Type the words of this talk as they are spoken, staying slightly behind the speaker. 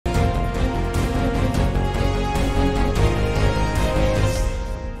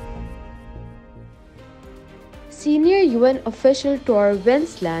UN official Tor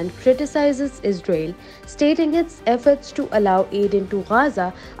Wensland criticizes Israel, stating its efforts to allow aid into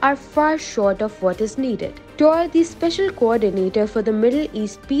Gaza are far short of what is needed. Tor, the special coordinator for the Middle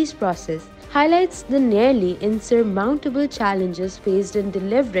East peace process, highlights the nearly insurmountable challenges faced in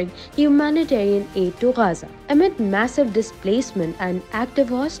delivering humanitarian aid to Gaza. Amid massive displacement and active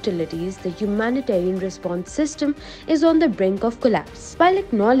hostilities, the humanitarian response system is on the brink of collapse. While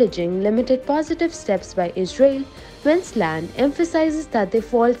acknowledging limited positive steps by Israel, Wensland emphasizes that they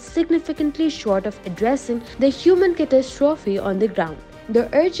fall significantly short of addressing the human catastrophe on the ground. The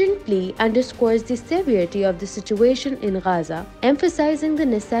urgent plea underscores the severity of the situation in Gaza, emphasizing the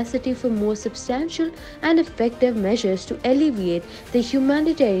necessity for more substantial and effective measures to alleviate the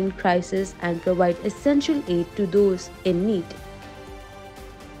humanitarian crisis and provide essential aid to those in need.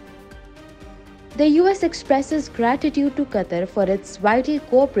 The US expresses gratitude to Qatar for its vital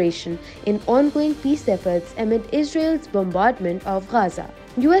cooperation in ongoing peace efforts amid Israel's bombardment of Gaza.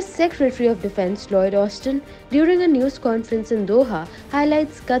 US Secretary of Defense Lloyd Austin, during a news conference in Doha,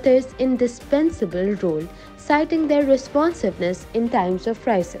 highlights Qatar's indispensable role, citing their responsiveness in times of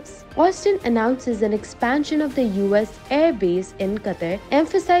crisis. Austin announces an expansion of the US air base in Qatar,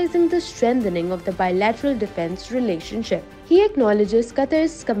 emphasizing the strengthening of the bilateral defense relationship. He acknowledges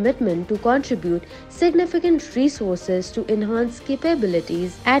Qatar's commitment to contribute significant resources to enhance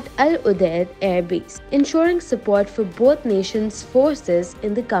capabilities at Al Udeid Air Base, ensuring support for both nations' forces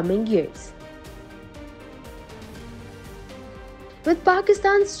in the coming years. With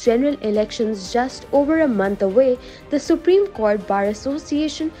Pakistan's general elections just over a month away, the Supreme Court Bar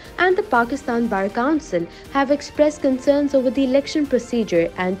Association and the Pakistan Bar Council have expressed concerns over the election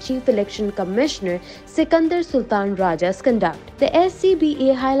procedure and Chief Election Commissioner Sikandar Sultan Raja's conduct. The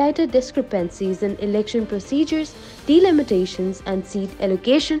SCBA highlighted discrepancies in election procedures, delimitations, and seat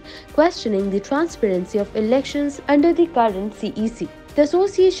allocation, questioning the transparency of elections under the current CEC. The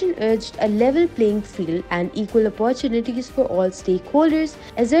association urged a level playing field and equal opportunities for all stakeholders,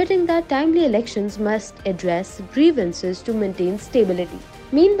 asserting that timely elections must address grievances to maintain stability.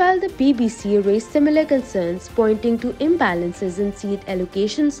 Meanwhile, the PBC raised similar concerns, pointing to imbalances in seat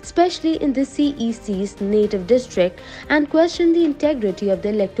allocations, especially in the CEC's native district, and questioned the integrity of the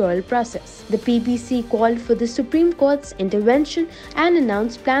electoral process. The PBC called for the Supreme Court's intervention and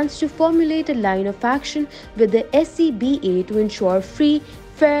announced plans to formulate a line of action with the SCBA to ensure free,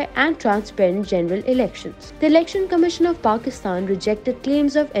 fair and transparent general elections. The Election Commission of Pakistan rejected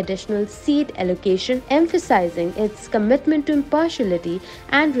claims of additional seat allocation, emphasizing its commitment to impartiality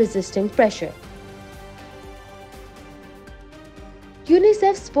and resisting pressure.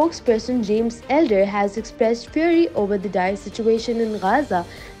 Unicef spokesperson 𝐃𝐚𝐰𝐬 has expressed fury over the dire situation in Gaza,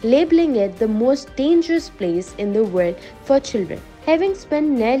 labeling it the most dangerous place in the world for children. Having spent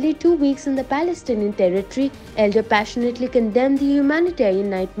nearly 2 weeks in the Palestinian territory, 𝐃𝐚𝐰𝐬 passionately condemned the humanitarian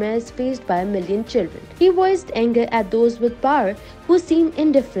nightmares faced by a million children. He voiced anger at those with power who seem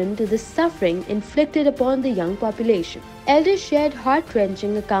indifferent to the suffering inflicted upon the young population. 𝐃𝐚𝐰𝐬 shared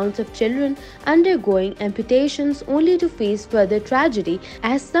heart-wrenching accounts of children undergoing amputations only to face further tragedy,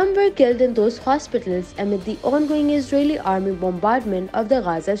 as some were killed in those hospitals amid the ongoing Israeli army bombardment of the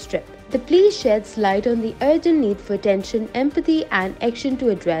Gaza Strip. The plea sheds light on the urgent need for attention, empathy, and action to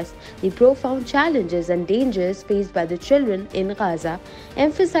address the profound challenges and dangers faced by the children in Gaza,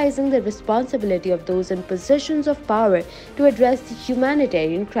 emphasizing the responsibility of those in positions of power to address the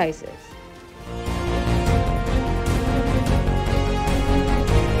humanitarian crisis.